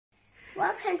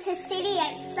Welcome to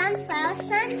CDH Sunflower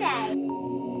Sunday.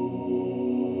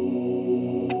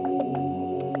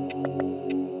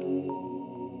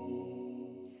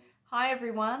 Hi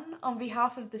everyone, on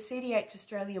behalf of the CDH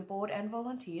Australia Board and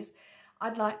volunteers,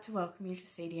 I'd like to welcome you to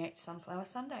CDH Sunflower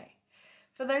Sunday.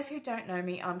 For those who don't know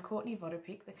me, I'm Courtney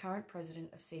Vodopic, the current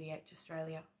president of CDH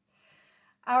Australia.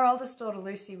 Our oldest daughter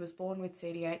Lucy was born with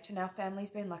CDH and our family's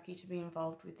been lucky to be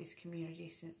involved with this community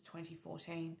since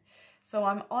 2014. So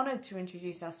I'm honoured to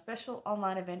introduce our special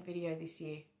online event video this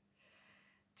year.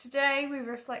 Today we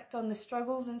reflect on the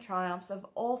struggles and triumphs of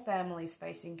all families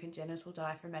facing congenital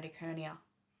diaphragmatic hernia.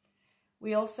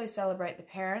 We also celebrate the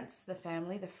parents, the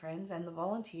family, the friends and the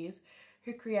volunteers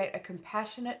who create a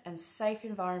compassionate and safe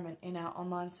environment in our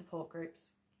online support groups.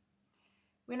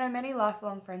 We know many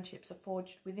lifelong friendships are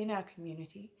forged within our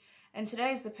community, and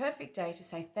today is the perfect day to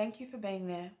say thank you for being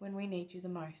there when we need you the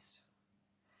most.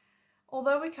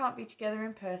 Although we can't be together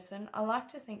in person, I like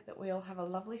to think that we all have a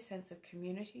lovely sense of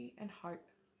community and hope,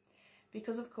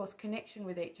 because of course connection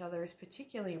with each other is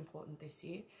particularly important this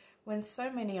year when so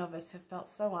many of us have felt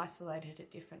so isolated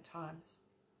at different times.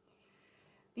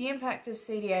 The impact of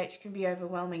CDH can be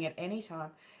overwhelming at any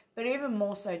time, but even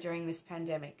more so during this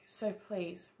pandemic. So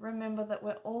please remember that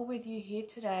we're all with you here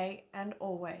today and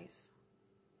always.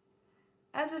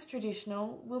 As is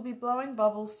traditional, we'll be blowing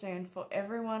bubbles soon for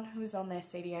everyone who's on their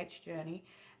CDH journey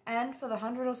and for the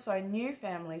 100 or so new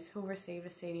families who'll receive a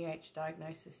CDH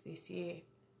diagnosis this year.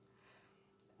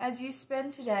 As you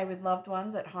spend today with loved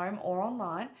ones at home or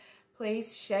online,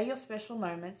 please share your special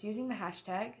moments using the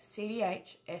hashtag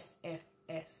CDHSFS.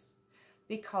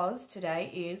 Because today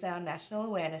is our National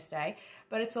Awareness Day,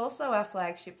 but it's also our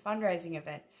flagship fundraising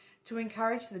event to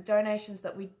encourage the donations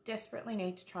that we desperately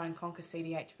need to try and conquer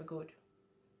CDH for good.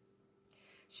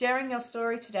 Sharing your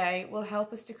story today will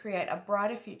help us to create a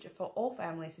brighter future for all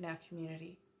families in our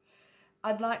community.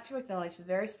 I'd like to acknowledge the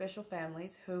very special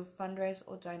families who've fundraised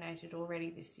or donated already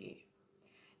this year.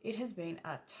 It has been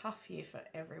a tough year for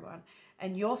everyone,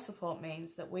 and your support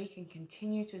means that we can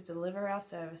continue to deliver our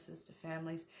services to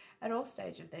families at all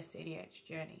stages of their CDH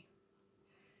journey.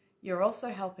 You're also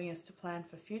helping us to plan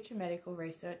for future medical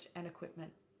research and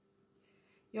equipment.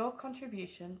 Your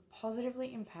contribution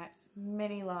positively impacts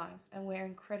many lives, and we're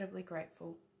incredibly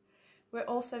grateful. We're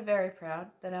also very proud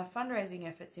that our fundraising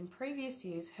efforts in previous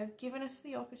years have given us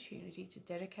the opportunity to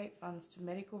dedicate funds to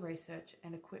medical research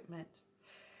and equipment.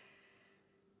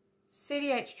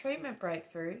 CDH treatment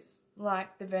breakthroughs,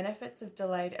 like the benefits of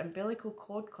delayed umbilical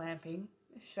cord clamping,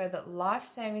 show that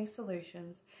life-saving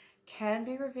solutions can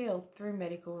be revealed through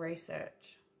medical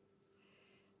research.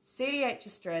 CDH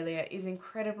Australia is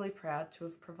incredibly proud to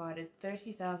have provided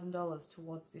 $30,000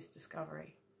 towards this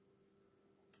discovery.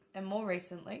 And more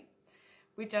recently,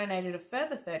 we donated a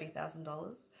further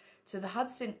 $30,000 to the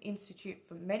Hudson Institute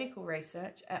for Medical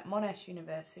Research at Monash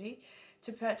University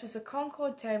to purchase a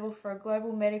Concord table for a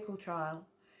global medical trial.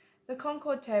 The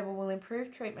Concord table will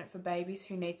improve treatment for babies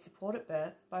who need support at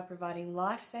birth by providing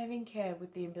life-saving care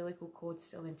with the umbilical cord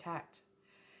still intact.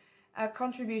 Our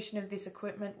contribution of this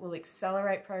equipment will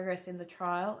accelerate progress in the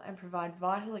trial and provide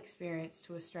vital experience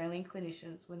to Australian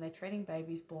clinicians when they're treating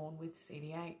babies born with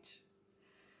CDH.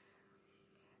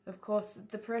 Of course,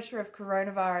 the pressure of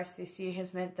coronavirus this year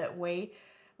has meant that we,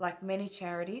 like many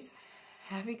charities,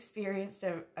 have experienced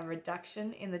a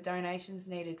reduction in the donations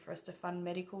needed for us to fund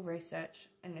medical research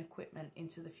and equipment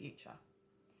into the future.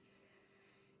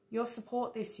 Your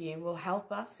support this year will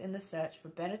help us in the search for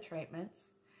better treatments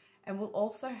and will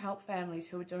also help families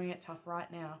who are doing it tough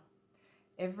right now.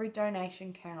 Every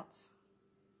donation counts.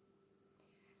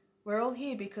 We're all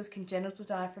here because congenital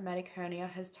diaphragmatic hernia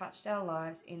has touched our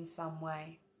lives in some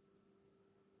way.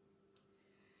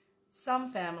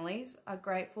 Some families are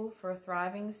grateful for a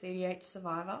thriving CDH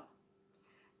survivor.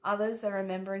 Others are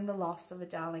remembering the loss of a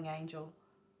darling angel.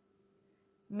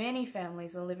 Many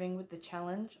families are living with the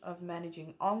challenge of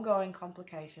managing ongoing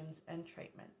complications and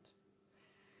treatment.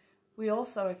 We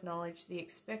also acknowledge the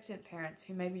expectant parents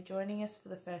who may be joining us for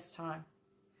the first time.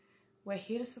 We're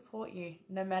here to support you,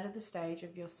 no matter the stage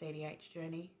of your CDH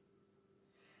journey.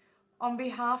 On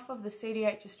behalf of the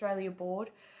CDH Australia Board,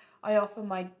 I offer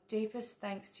my deepest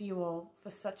thanks to you all for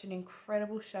such an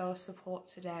incredible show of support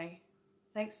today.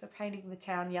 Thanks for painting the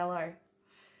town yellow.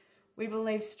 We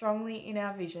believe strongly in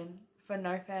our vision for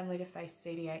no family to face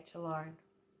CDH alone.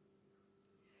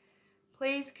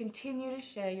 Please continue to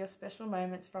share your special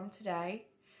moments from today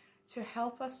to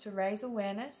help us to raise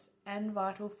awareness and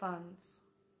vital funds.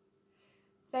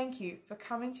 Thank you for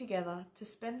coming together to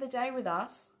spend the day with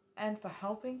us and for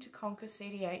helping to conquer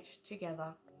CDH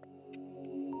together.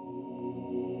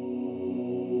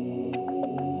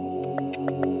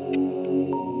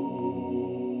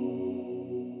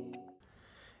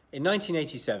 In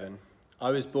 1987,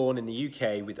 I was born in the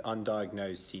UK with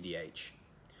undiagnosed CDH.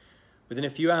 Within a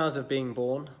few hours of being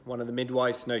born, one of the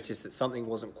midwives noticed that something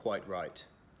wasn't quite right.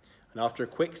 And after a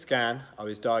quick scan, I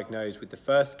was diagnosed with the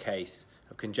first case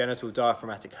of congenital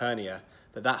diaphragmatic hernia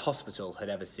that hospital had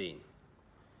ever seen.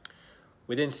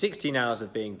 Within 16 hours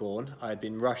of being born, I had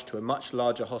been rushed to a much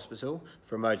larger hospital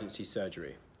for emergency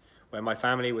surgery, where my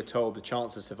family were told the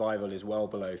chance of survival is well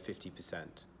below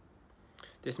 50%.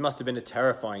 This must have been a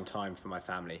terrifying time for my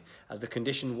family, as the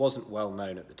condition wasn't well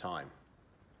known at the time.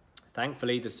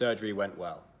 Thankfully, the surgery went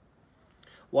well.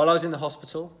 While I was in the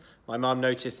hospital, my mum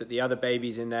noticed that the other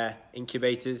babies in their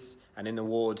incubators and in the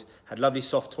ward had lovely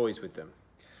soft toys with them.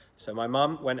 So my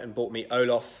mum went and bought me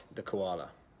Olaf the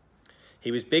koala. He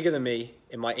was bigger than me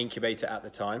in my incubator at the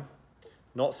time,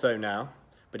 not so now,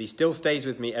 but he still stays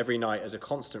with me every night as a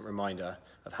constant reminder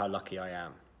of how lucky I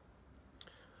am.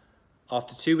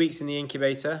 After 2 weeks in the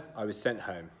incubator, I was sent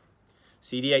home.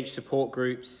 CDH support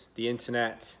groups, the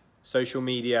internet, social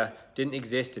media didn't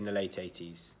exist in the late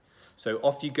 80s. So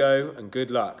off you go and good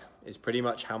luck is pretty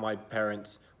much how my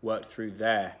parents worked through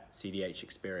their CDH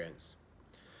experience.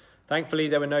 Thankfully,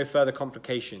 there were no further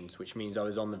complications, which means I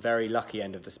was on the very lucky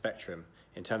end of the spectrum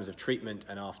in terms of treatment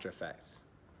and after effects.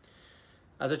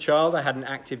 As a child, I had an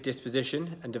active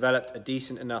disposition and developed a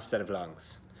decent enough set of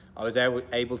lungs. I was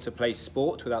able to play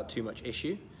sport without too much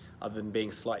issue, other than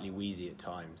being slightly wheezy at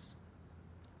times.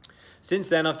 Since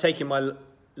then, I've taken my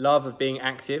love of being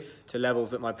active to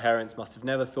levels that my parents must have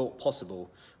never thought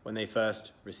possible when they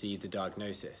first received the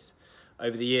diagnosis.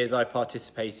 Over the years, I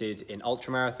participated in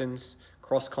ultramarathons,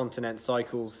 cross-continent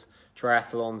cycles,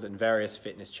 triathlons, and various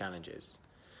fitness challenges.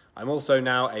 I'm also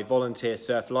now a volunteer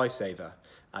surf lifesaver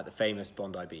at the famous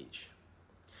Bondi Beach.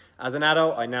 As an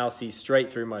adult, I now see straight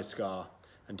through my scar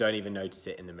and don't even notice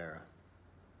it in the mirror.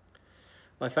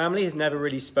 My family has never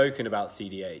really spoken about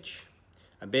CDH.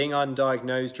 And being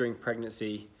undiagnosed during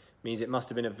pregnancy means it must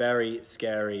have been a very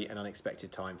scary and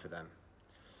unexpected time for them.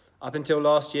 Up until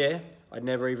last year, I'd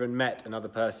never even met another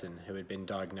person who had been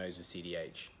diagnosed with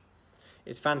CDH.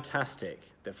 It's fantastic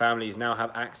that families now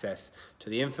have access to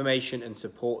the information and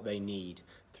support they need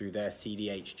through their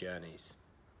CDH journeys.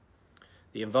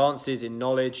 The advances in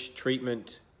knowledge,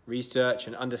 treatment, research,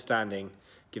 and understanding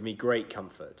give me great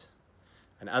comfort.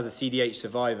 And as a CDH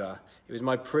survivor, it was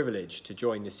my privilege to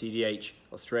join the CDH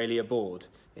Australia board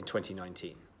in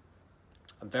 2019.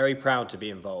 I'm very proud to be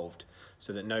involved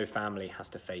so that no family has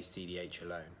to face CDH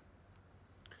alone.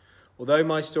 Although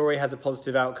my story has a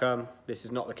positive outcome, this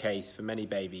is not the case for many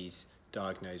babies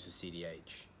diagnosed with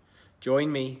CDH.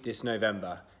 Join me this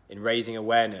November in raising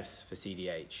awareness for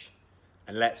CDH,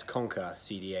 and let's conquer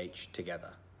CDH together.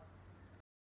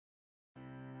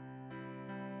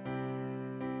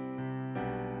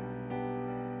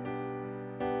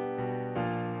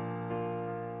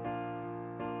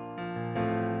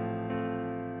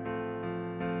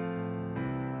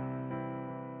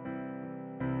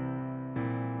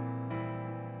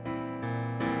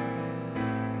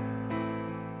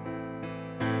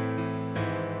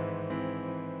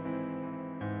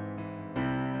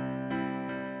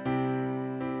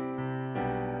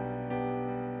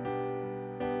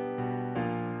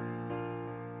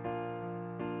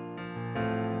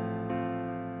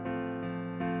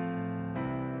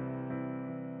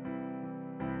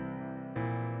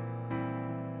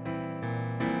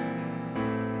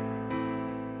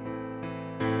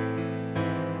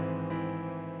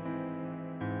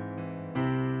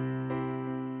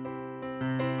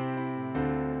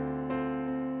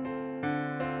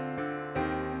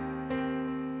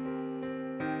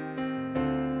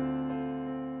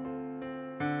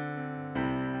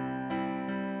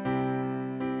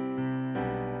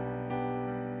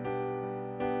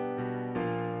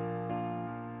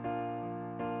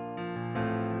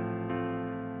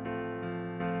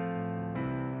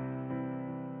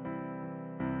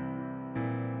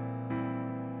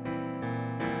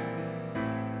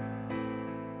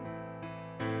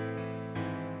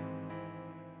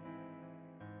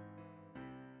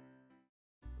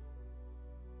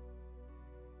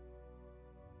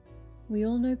 We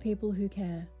all know people who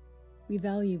care. We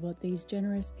value what these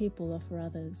generous people offer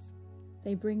others.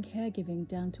 They bring caregiving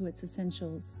down to its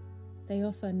essentials. They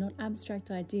offer not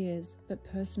abstract ideas, but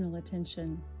personal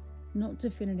attention. Not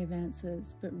definitive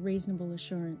answers, but reasonable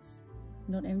assurance.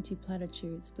 Not empty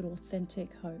platitudes, but authentic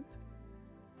hope.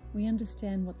 We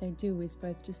understand what they do is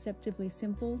both deceptively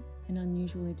simple and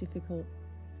unusually difficult.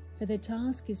 For their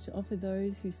task is to offer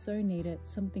those who so need it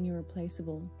something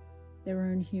irreplaceable, their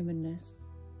own humanness.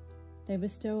 They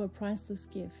bestow a priceless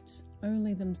gift,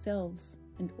 only themselves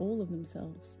and all of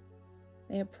themselves.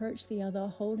 They approach the other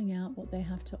holding out what they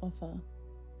have to offer,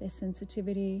 their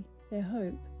sensitivity, their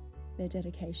hope, their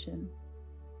dedication.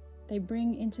 They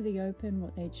bring into the open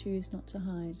what they choose not to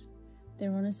hide,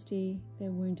 their honesty, their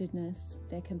woundedness,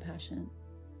 their compassion.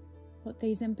 What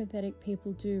these empathetic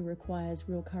people do requires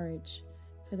real courage,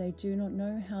 for they do not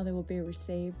know how they will be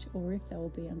received or if they will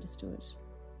be understood.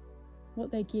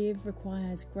 What they give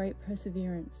requires great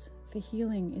perseverance, for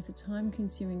healing is a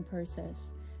time-consuming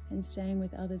process, and staying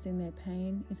with others in their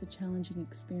pain is a challenging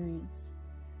experience.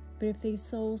 But if these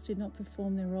souls did not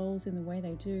perform their roles in the way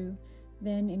they do,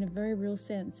 then in a very real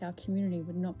sense our community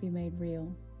would not be made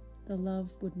real. The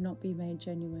love would not be made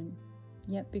genuine.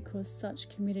 Yet because such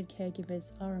committed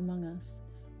caregivers are among us,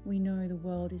 we know the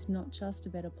world is not just a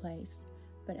better place,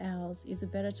 but ours is a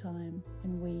better time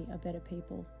and we are better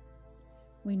people.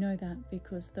 We know that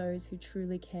because those who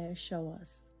truly care show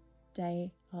us,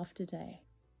 day after day.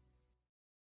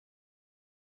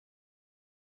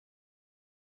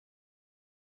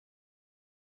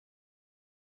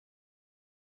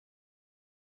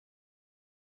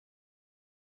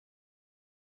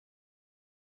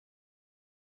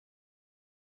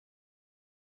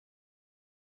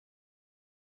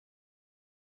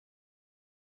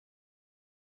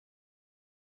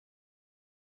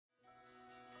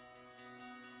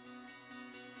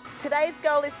 Today's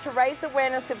goal is to raise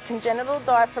awareness of congenital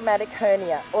diaphragmatic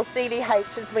hernia, or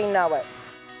CDH as we know it.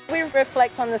 We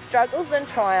reflect on the struggles and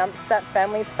triumphs that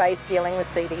families face dealing with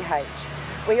CDH.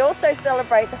 We also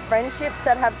celebrate the friendships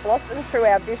that have blossomed through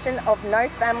our vision of no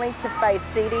family to face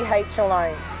CDH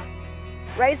alone.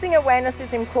 Raising awareness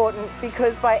is important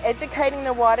because by educating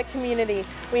the wider community,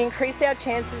 we increase our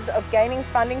chances of gaining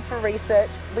funding for research,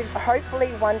 which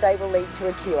hopefully one day will lead to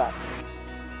a cure.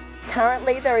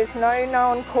 Currently, there is no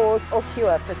known cause or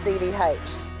cure for CDH.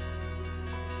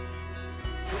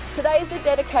 Today is a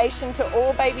dedication to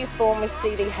all babies born with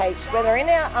CDH, whether in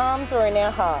our arms or in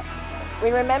our hearts.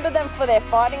 We remember them for their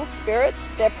fighting spirits,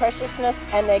 their preciousness,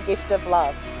 and their gift of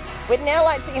love. We'd now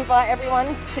like to invite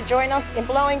everyone to join us in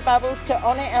blowing bubbles to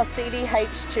honour our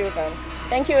CDH children.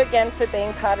 Thank you again for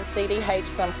being part of CDH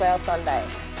Sunflower Sunday.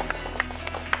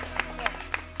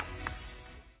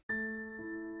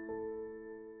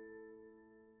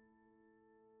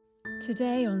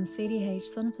 Today on CDH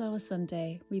Sunflower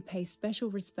Sunday, we pay special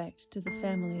respect to the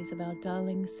families of our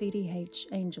darling CDH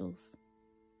angels.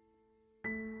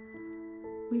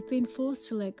 We've been forced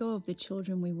to let go of the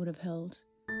children we would have held.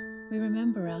 We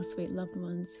remember our sweet loved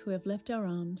ones who have left our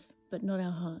arms, but not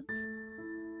our hearts.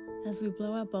 As we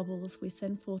blow our bubbles, we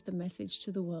send forth a message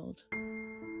to the world.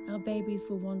 Our babies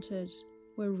were wanted,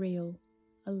 were real,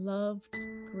 are loved,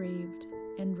 grieved,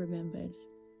 and remembered.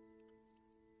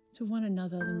 To one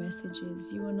another, the message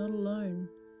is, you are not alone.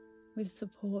 With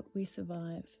support, we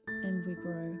survive and we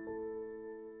grow.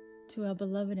 To our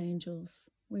beloved angels,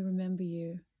 we remember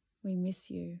you, we miss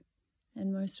you,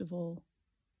 and most of all,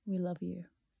 we love you.